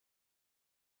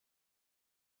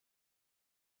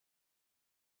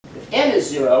n is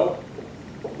 0,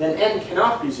 then n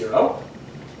cannot be 0.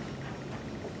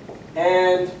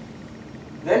 And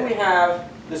then we have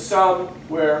the sum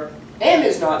where m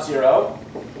is not 0,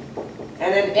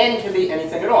 and then n can be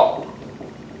anything at all.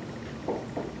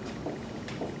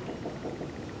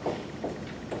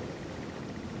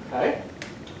 Okay.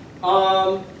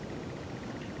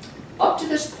 Up to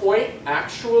this point,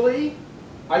 actually,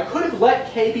 I could have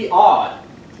let k be odd.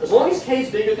 As long as k is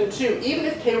bigger than 2, even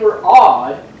if k were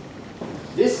odd,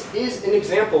 this is an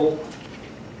example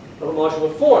of a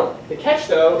modular form. The catch,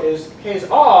 though, is if k is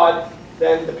odd,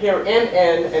 then the pair n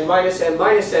and minus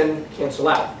n cancel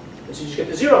out. And so you just get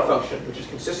the 0 function, which is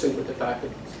consistent with the fact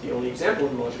that it's the only example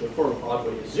of a modular form of odd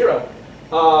weight is 0.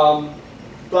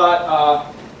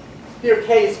 Here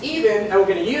k is even, and we're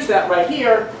going to use that right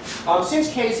here.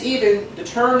 Since k is even, the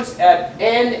terms at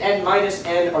n and minus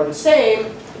n are the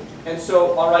same. And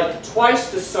so I'll write twice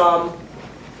the sum,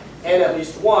 n at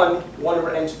least 1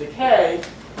 over n to the k.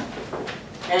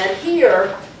 And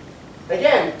here,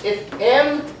 again, if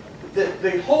m,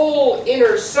 the whole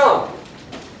inner sum,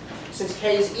 since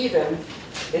k is even,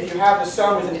 if you have the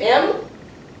sum with an m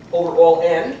over all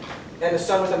n, and the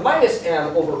sum with a minus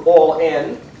m over all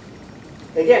n,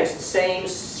 again, it's the same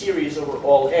series over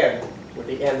all n, where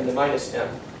the m and the minus m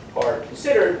are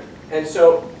considered. And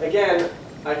so, again,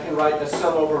 I can write a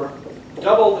sum over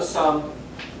double the sum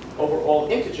over all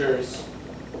integers,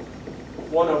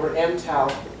 1 over m tau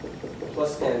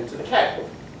plus n to the k.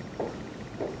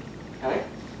 Okay?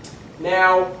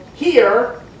 Now,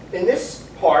 here, in this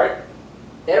part,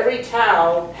 every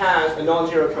tau has a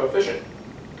non-zero coefficient.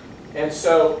 And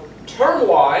so,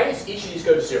 term-wise, each of these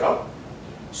go to 0.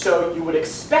 So you would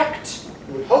expect,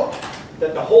 you would hope,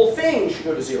 that the whole thing should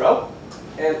go to 0.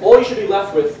 And all you should be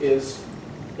left with is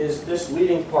this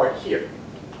leading part here.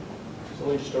 So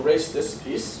let me just erase this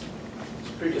piece,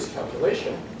 this previous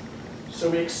calculation. So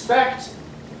we expect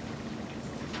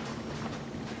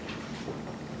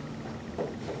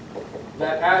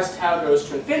that as tau goes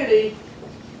to infinity,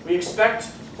 we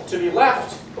expect to be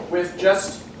left with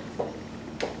just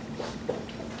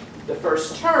the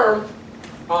first term.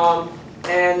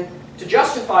 And to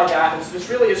justify that, and so this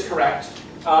really is correct,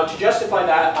 to justify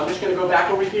that, I'm just going to go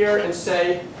back over here and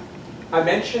say, I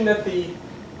mentioned that the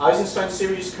Eisenstein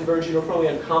series converge uniformly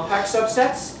on compact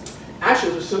subsets.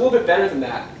 Actually, it's a little bit better than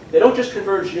that. They don't just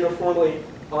converge uniformly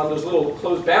on those little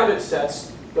closed bounded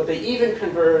sets, but they even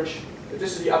converge, if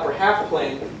this is the upper half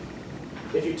plane,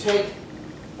 if you take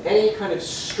any kind of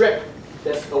strip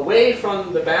that's away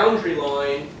from the boundary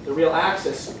line, the real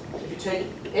axis, if you take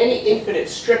any infinite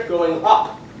strip going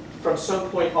up from some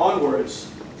point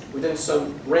onwards, within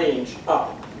some range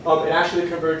up, it actually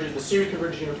converges, the series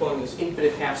converges uniformly on this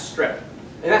infinite half strip.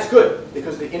 And that's good,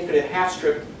 because the infinite half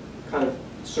strip kind of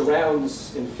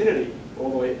surrounds infinity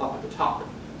all the way up at the top.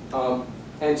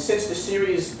 And since the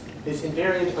series is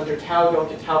invariant under tau going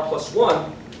to tau plus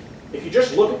 1, if you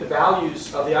just look at the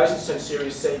values of the Eisenstein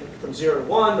series, say from 0 to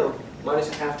 1, or minus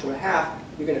a half to a half,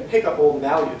 you're going to pick up all the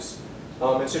values.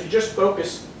 And so if you just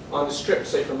focus on the strip,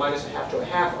 say from minus a half to a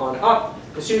half on up,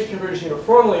 the series converges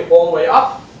uniformly all the way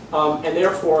up, and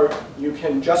therefore you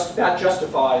can that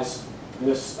justifies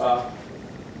this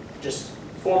just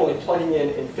formally plugging in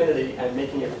infinity and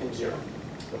making everything 0.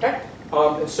 Okay?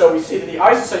 And so we see that the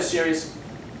Eisenstein series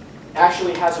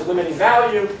actually has a limiting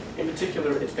value. In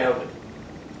particular, it's bounded.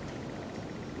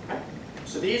 Okay?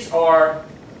 So these are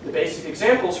the basic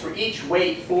examples for each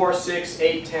weight 4, 6,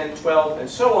 8, 10, 12, and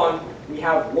so on. We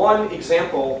have one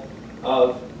example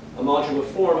of a modular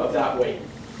form of that weight.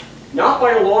 Not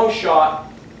by a long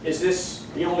shot is this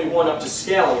the only one up to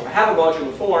scaling. If I have a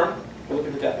modular form, you look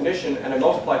at the definition, and I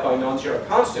multiply it by a non-zero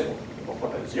constant,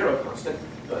 multiply by a 0 constant,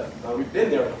 but we've been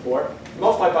there before.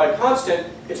 Multiply by a constant,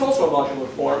 it's also a modular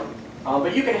form.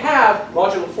 But you can have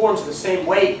modular forms of the same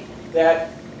weight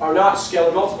that are not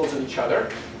scalar multiples of each other.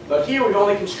 But here we've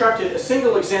only constructed a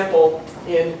single example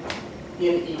in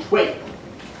each weight.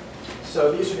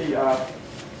 So these are the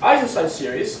Eisenstein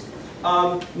series.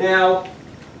 Now,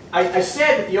 I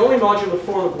said that the only modular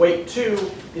form of weight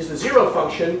 2 is the 0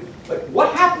 function. But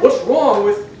what's wrong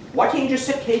with, why can't you just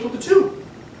set k equal to 2?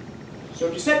 So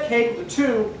if you set k equal to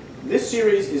 2, this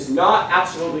series is not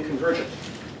absolutely convergent.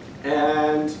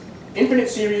 And infinite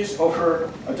series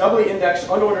over a doubly indexed,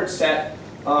 unordered set,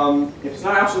 if it's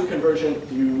not absolutely convergent,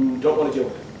 you don't want to deal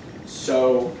with it.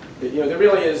 So, there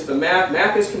really is, the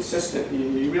math is consistent.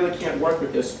 You really can't work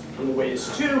with this when the weight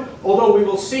is 2, although we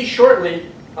will see shortly,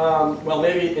 well,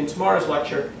 maybe in tomorrow's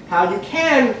lecture, how you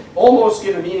can almost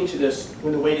give a meaning to this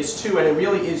when the weight is 2, and it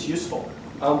really is useful.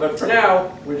 But for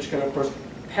now, we're just going to, of course,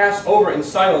 pass over in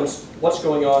silence what's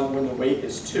going on when the weight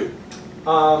is 2.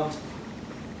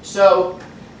 So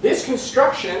this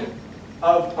construction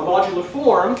of a modular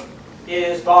form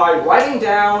is by writing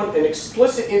down an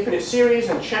explicit infinite series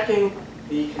and checking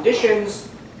the conditions.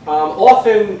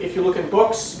 Often, if you look in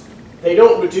books, they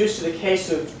don't reduce to the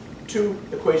case of two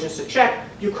equations to check.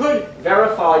 You could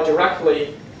verify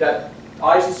directly that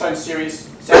Eisenstein series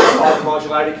satisfies the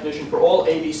modularity condition for all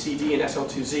A, B, C, D, and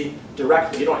SL2Z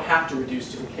directly. You don't have to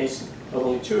reduce to the case of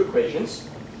only two equations.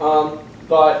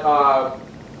 But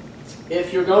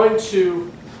if you're going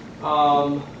to,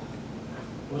 what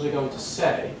was I going to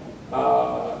say?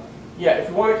 Yeah, if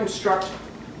you want to construct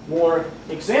more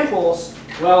examples,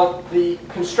 well, the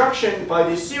construction by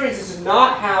these series is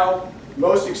not how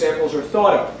most examples are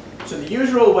thought of. So the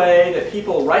usual way that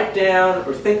people write down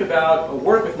or think about or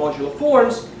work with modular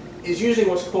forms is using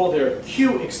what's called their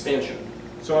Q expansion.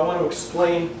 So I want to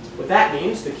explain what that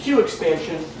means, the Q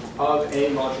expansion of a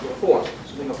modular form.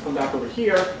 So then I'll come back over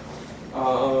here.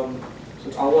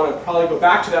 Since I want to probably go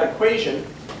back to that equation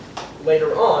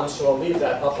later on, so I'll leave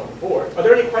that up on the board. Are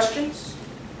there any questions?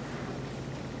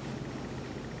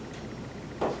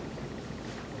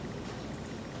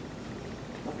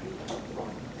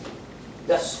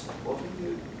 Yes? What were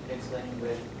you explaining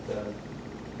with the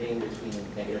being between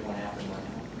 -1/2 and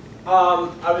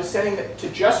 1/2? I was saying that to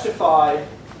justify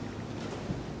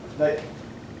that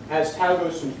as tau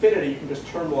goes to infinity, you can just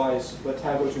termwise let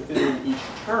tau go to infinity in each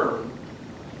term.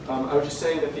 I was just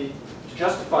saying that to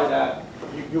justify that,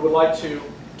 you would like to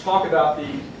talk about the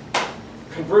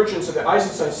convergence of the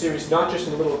Eisenstein series, not just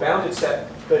in a little bounded set,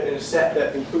 but in a set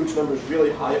that includes numbers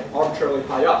really high, arbitrarily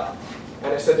high up.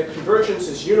 And I said the convergence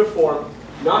is uniform,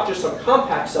 not just on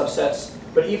compact subsets,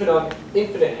 but even on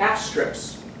infinite half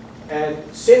strips. And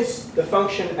since the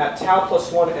function at tau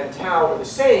plus 1 and tau are the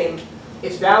same,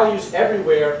 its values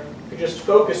everywhere, you just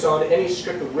focus on any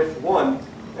strip of width 1,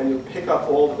 and you'll pick up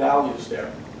all the values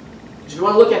there. So you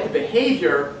want to look at the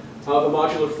behavior of a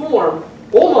modular form.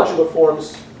 All modular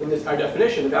forms, in our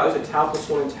definition, the values at tau plus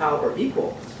 1 and tau are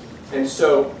equal. And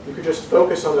so you could just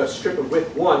focus on the strip of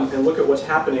width 1 and look at what's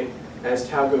happening as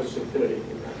tau goes to infinity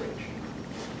in that range.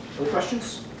 Any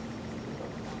questions?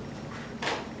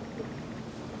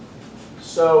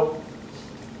 So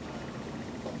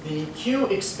the Q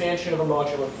expansion of a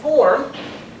modular form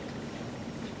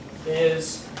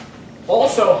is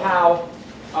also how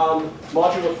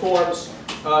modular forms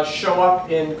show up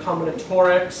in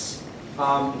combinatorics,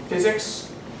 physics,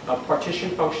 partition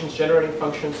functions, generating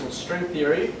functions, and string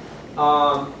theory.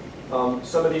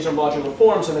 Some of these are modular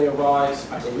forms, and they arise,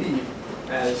 I believe,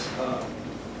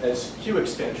 as Q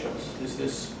expansions. Is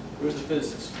this? Who's the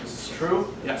physicist? Is this true?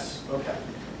 Yes. Okay.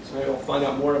 So maybe we'll find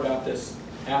out more about this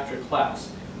after class.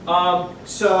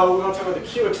 So we're going to talk about the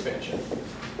Q expansion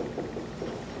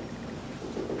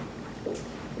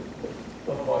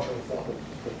of a modular form.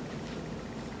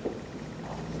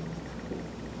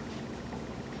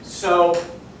 So,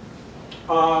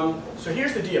 so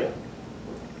here's the deal.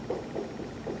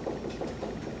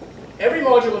 Every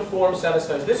modular form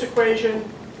satisfies this equation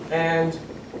and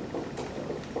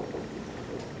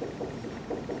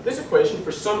this equation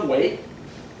for some weight.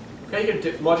 Okay, you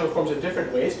get modular forms in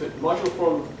different ways, but modular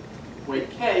form weight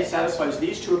k satisfies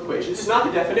these two equations. This is not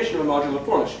the definition of a modular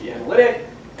form. It should be analytic,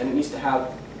 and it needs to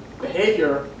have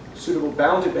behavior, suitable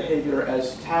bounded behavior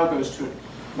as tau goes to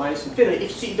minus infinity.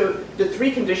 If you see the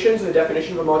three conditions in the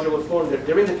definition of a modular form,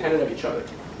 they're independent of each other.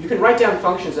 You can write down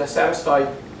functions that satisfy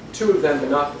two of them, but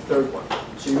not the third one.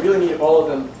 So you really need all of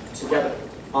them together.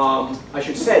 I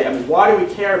should say, I mean, why do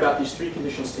we care about these three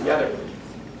conditions together?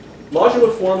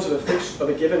 Modular forms of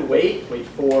a given weight, weight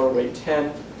 4, weight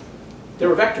 10,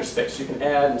 they're a vector space. You can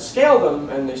add and scale them,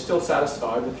 and they still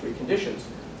satisfy the three conditions.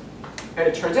 And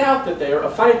it turns out that they are a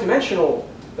finite dimensional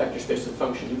vector space of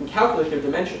functions. You can calculate their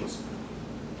dimensions.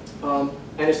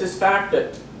 And it's this fact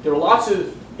that there are lots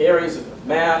of areas of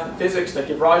math and physics that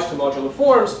give rise to modular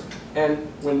forms, and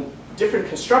when different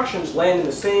constructions land in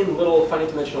the same little finite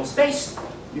dimensional space,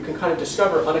 you can kind of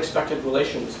discover unexpected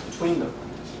relations between them.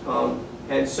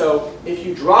 And so if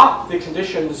you drop the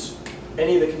conditions,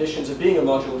 any of the conditions of being a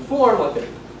modular form, like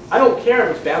I don't care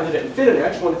if it's bounded at infinity, I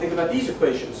just want to think about these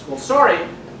equations. Well, sorry,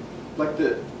 like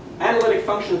the analytic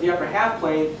function of the upper half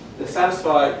plane that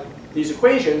satisfy these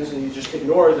equations, and you just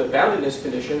ignore the boundedness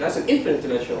condition, that's an infinite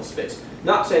dimensional space.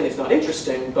 Not saying it's not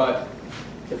interesting, but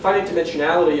the finite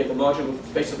dimensionality of the modular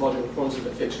space of modular forms of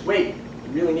a fixed weight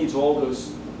really needs all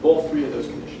three of those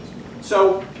conditions.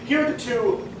 So here are the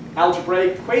two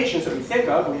algebraic equations that we think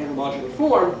of when we have a modular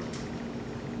form.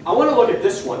 I want to look at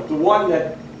this one, the one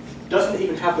that doesn't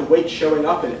even have the weight showing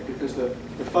up in it because the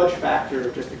fudge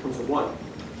factor just becomes a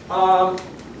 1.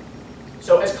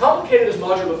 So as complicated as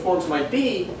modular forms might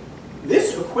be,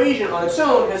 this equation on its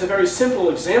own has a very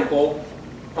simple example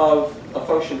of a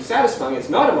function satisfying. It's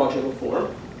not a modular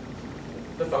form.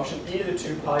 The function e to the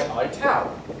 2 pi I tau.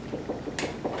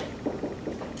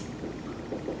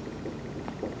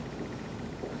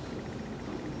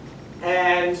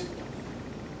 And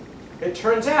it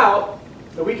turns out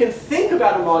that we can think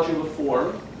about a modular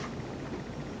form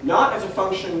not as a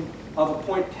function of a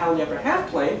point tau in the upper half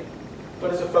plane,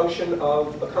 but as a function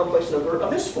of a complex number of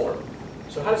this form.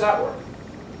 So how does that work?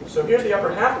 So here's the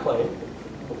upper half plane.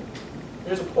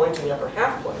 Here's a point in the upper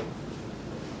half plane.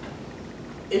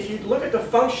 If you look at the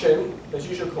function, as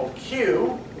usually called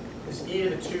q, is e to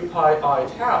the 2 pi I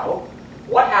tau,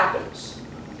 what happens?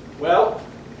 Well,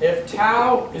 if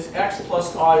tau is x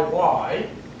plus iy,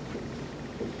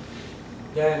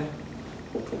 then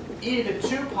e to the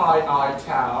 2 pi I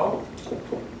tau,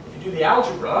 if you do the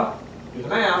algebra, do the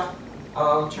math,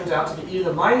 turns out to be e to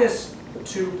the minus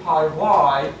 2 pi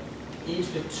y e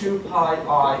to the 2 pi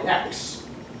I x.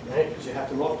 Right? Because you have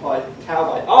to multiply tau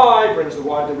by I, brings the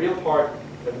y to the real part,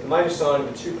 with the minus sign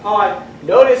of the 2 pi.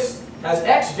 Notice, as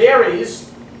x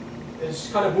varies,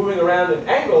 it's kind of moving around in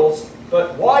angles,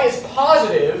 but y is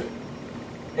positive,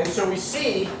 and so we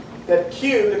see that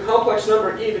q, the complex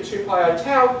number e to the 2 pi I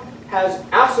tau, has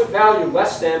absolute value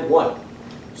less than 1.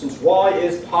 Since y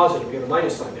is positive, we have a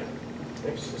minus sign there.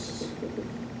 Okay, so this is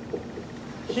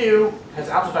q has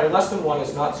absolute value less than 1,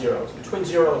 is not 0. It's between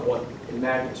 0 and 1 in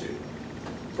magnitude.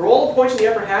 For all the points in the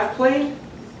upper half plane,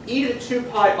 e to the 2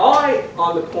 pi I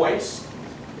on the points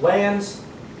lands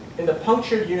in the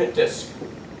punctured unit disk.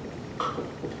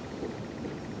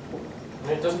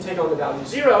 And it doesn't take on the value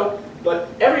 0, but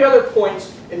every other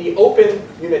point in the open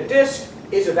unit disk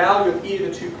is a value of e to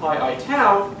the 2 pi I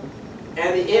tau,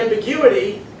 and the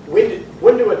ambiguity,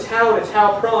 when do a tau and a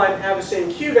tau prime have the same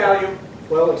q value?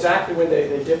 Well, exactly when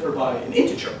they differ by an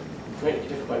integer. Right? They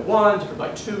differ by 1, differ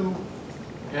by 2.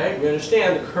 Okay? We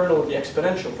understand the kernel of the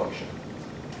exponential function.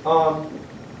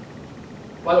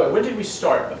 By the way, when did we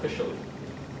start officially?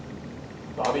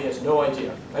 Bobby has no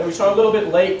idea. And we started a little bit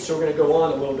late, so we're going to go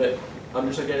on a little bit. I'm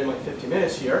just getting like 50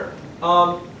 minutes here.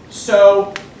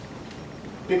 So,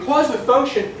 because the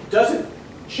function doesn't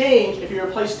change if you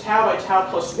replace tau by tau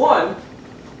plus 1,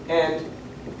 and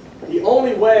the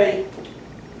only way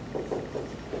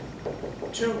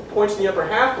 2 points in the upper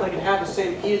half plane can have the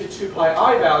same e to the 2 pi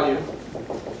I value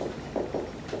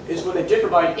is when they differ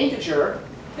by an integer,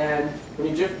 and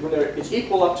when it's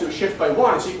equal up to a shift by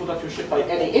 1, it's equal up to a shift by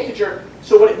any integer.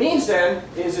 So what it means then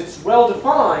is it's well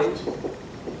defined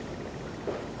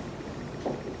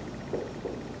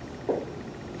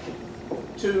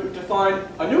to define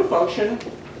a new function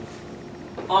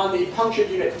on the punctured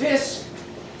unit disk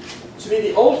to be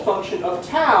the old function of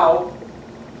tau,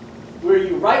 where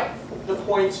you write the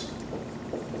point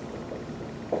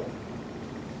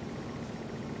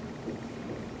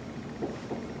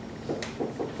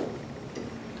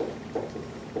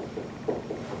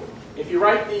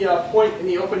write the point in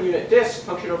the open unit disk,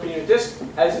 punctured open unit disk,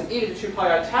 as an e to the 2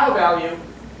 pi I tau value,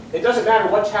 it doesn't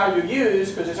matter what tau you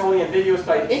use because it's only ambiguous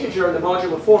by an integer, and the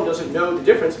modular form doesn't know the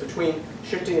difference between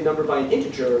shifting a number by an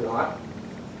integer or not.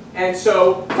 And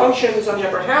so functions on the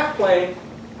upper half plane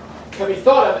can be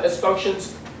thought of as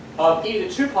functions of e to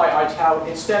the 2 pi I tau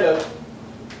instead of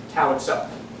tau itself.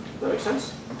 Does that make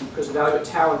sense? Because the value of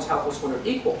tau and tau plus 1 are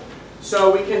equal.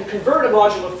 So we can convert a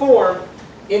modular form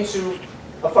into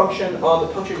a function on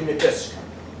the punctured unit disk.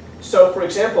 So for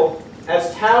example,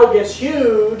 as tau gets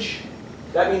huge,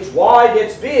 that means y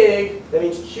gets big, that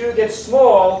means q gets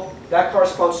small, that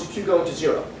corresponds to q going to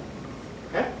 0.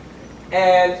 Okay?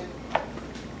 And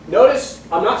notice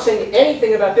I'm not saying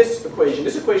anything about this equation.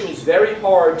 This equation is very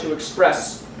hard to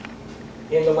express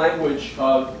in the language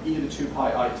of e to the 2 pi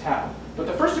I tau. But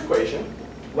the first equation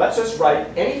lets us write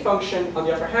any function on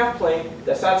the upper half plane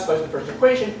that satisfies the first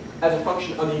equation as a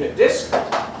function on the unit disk.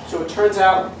 So it turns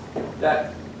out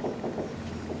that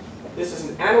this is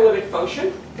an analytic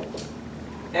function,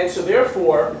 and so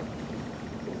therefore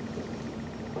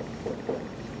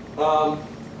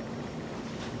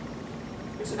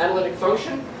it's an analytic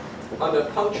function on the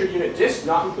punctured unit disk,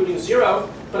 not including 0.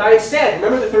 But I said,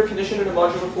 remember the third condition in a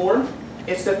modular form?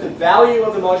 It's that the value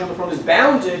of the modular form is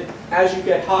bounded as you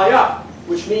get high up,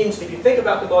 which means if you think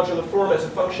about the modular form as a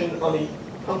function on the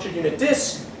punctured unit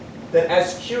disk, then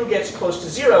as q gets close to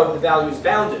 0, the value is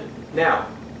bounded. Now,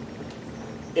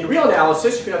 in real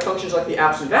analysis, you can have functions like the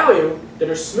absolute value that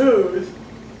are smooth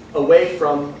away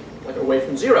from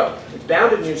 0. It's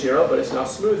bounded near 0, but it's not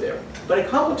smooth there. But in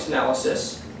complex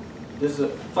analysis, this is the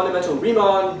fundamental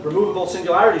Riemann removable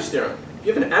singularities theorem.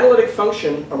 you have an analytic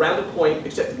function around the point,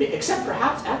 except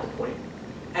perhaps at the point,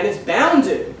 and it's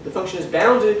bounded, the function is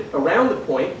bounded around the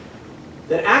point,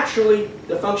 then actually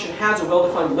the function has a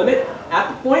well-defined limit at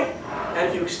the point, and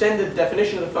if you extend the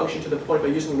definition of the function to the point by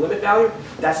using the limit value,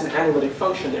 that's an analytic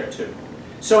function there too.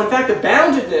 So in fact, the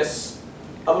boundedness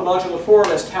of a modular form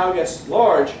as tau gets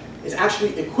large is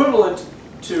actually equivalent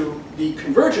to the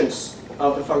convergence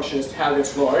of the function as tau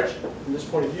gets large. From this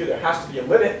point of view, there has to be a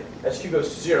limit as q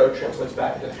goes to 0, translates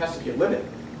back, and there has to be a limit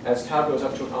as tau goes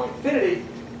up to an infinity.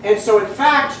 And so in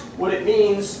fact, what it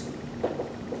means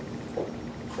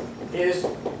is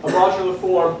a modular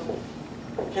form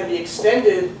can be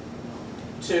extended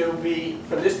to be,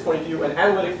 from this point of view, an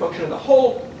analytic function of the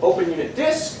whole open unit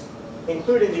disk,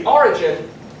 including the origin,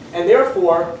 and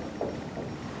therefore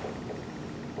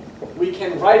we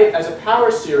can write it as a power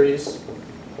series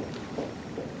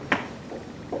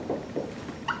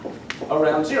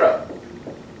around 0.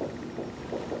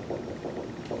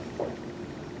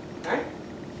 Okay?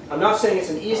 I'm not saying it's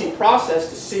an easy process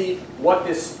to see what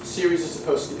this series is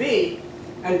supposed to be,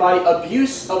 and by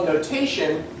abuse of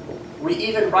notation, we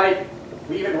even write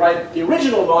the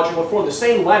original modular form, the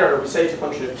same letter. We say it's a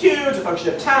function of q, it's a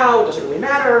function of tau, it doesn't really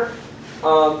matter.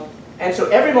 And so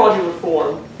every modular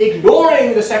form,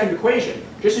 ignoring the second equation,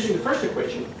 just using the first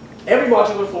equation, every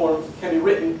modular form can be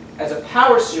written as a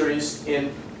power series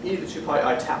in e to the 2 pi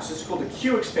I tau. So this is called the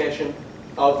Q expansion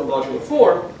of the modular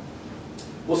form.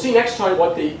 We'll see next time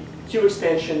what the Q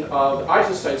expansion of the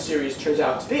Eisenstein series turns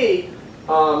out to be.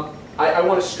 I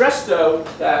want to stress, though,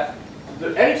 that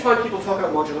anytime people talk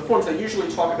about modular forms, they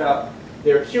usually talk about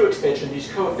their Q expansion,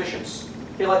 these coefficients.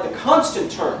 They like the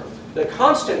constant term. The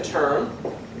constant term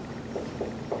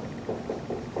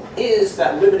is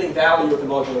that limiting value of the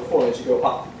modular form as you go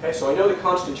up. Okay, so I know the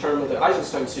constant term of the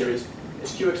Eisenstein series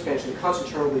is Q expansion. The constant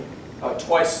term will be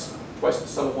twice the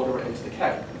sum of 1 over n to the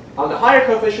k. On the higher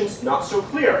coefficients, not so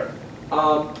clear.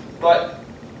 But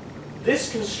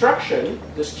this construction,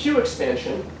 this Q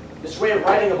expansion, this way of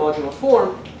writing a modular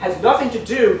form, has nothing to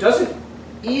do, doesn't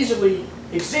easily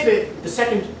exhibit the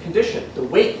second condition, the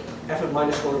weight f of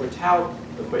minus 1 over tau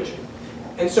equation.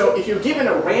 And so if you're given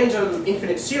a random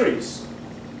infinite series,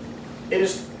 it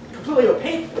is completely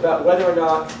opaque about whether or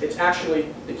not it's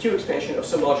actually the Q expansion of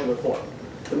some modular form.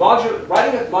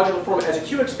 Writing a modular form as a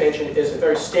Q expansion is a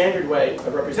very standard way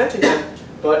of representing them,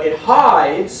 but it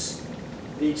hides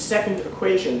the second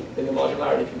equation in the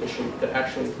modularity condition that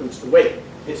actually includes the weight.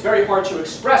 It's very hard to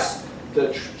express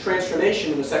the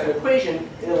transformation in the second equation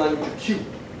in the language of Q.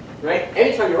 Right?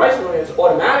 Anytime you write something, it's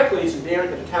automatically it's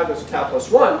invariant that the tau goes to tau plus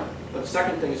 1, but the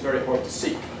second thing is very hard to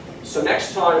see. So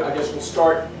next time, I guess we'll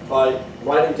start by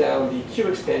writing down the Q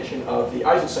expansion of the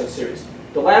Eisenstein series.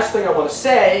 The last thing I want to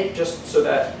say, just so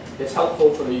that it's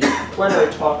helpful for the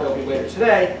plenary talk that will be later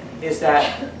today, is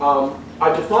that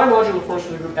I've defined modular forms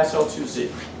for the group SL2Z.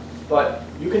 But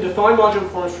you can define modular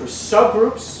forms for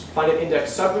subgroups, finite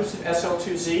index subgroups of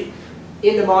SL2Z.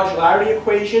 In the modularity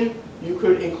equation, you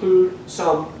could include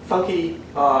some funky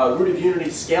root of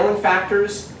unity scaling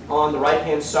factors on the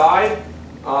right-hand side.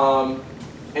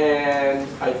 And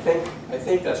I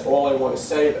think that's all I want to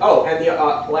say. Oh, and the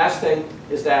last thing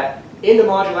is that in the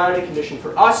modularity condition,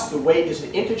 for us, the weight is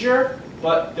an integer,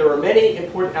 but there are many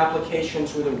important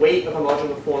applications where the weight of a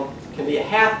modular form can be a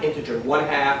half integer,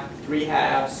 1/2,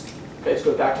 3/2. Okay, let's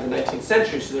go back to the 19th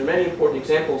century. So there are many important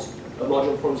examples of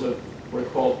modular forms of what are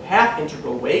called half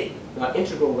integral weight, not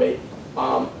integral weight.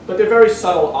 But they're very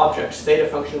subtle objects, theta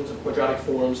functions of quadratic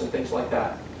forms and things like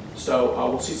that. So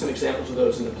we'll see some examples of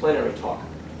those in the plenary talk.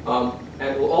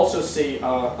 And we'll also see,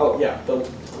 oh yeah, I'm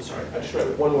sorry, I just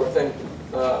read one more thing.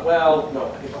 Well, no,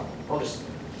 I think I'll just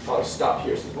probably stop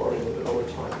here since we're already a little bit over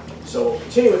time. So we'll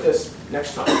continue with this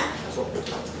next time. That's all for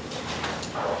time.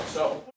 So.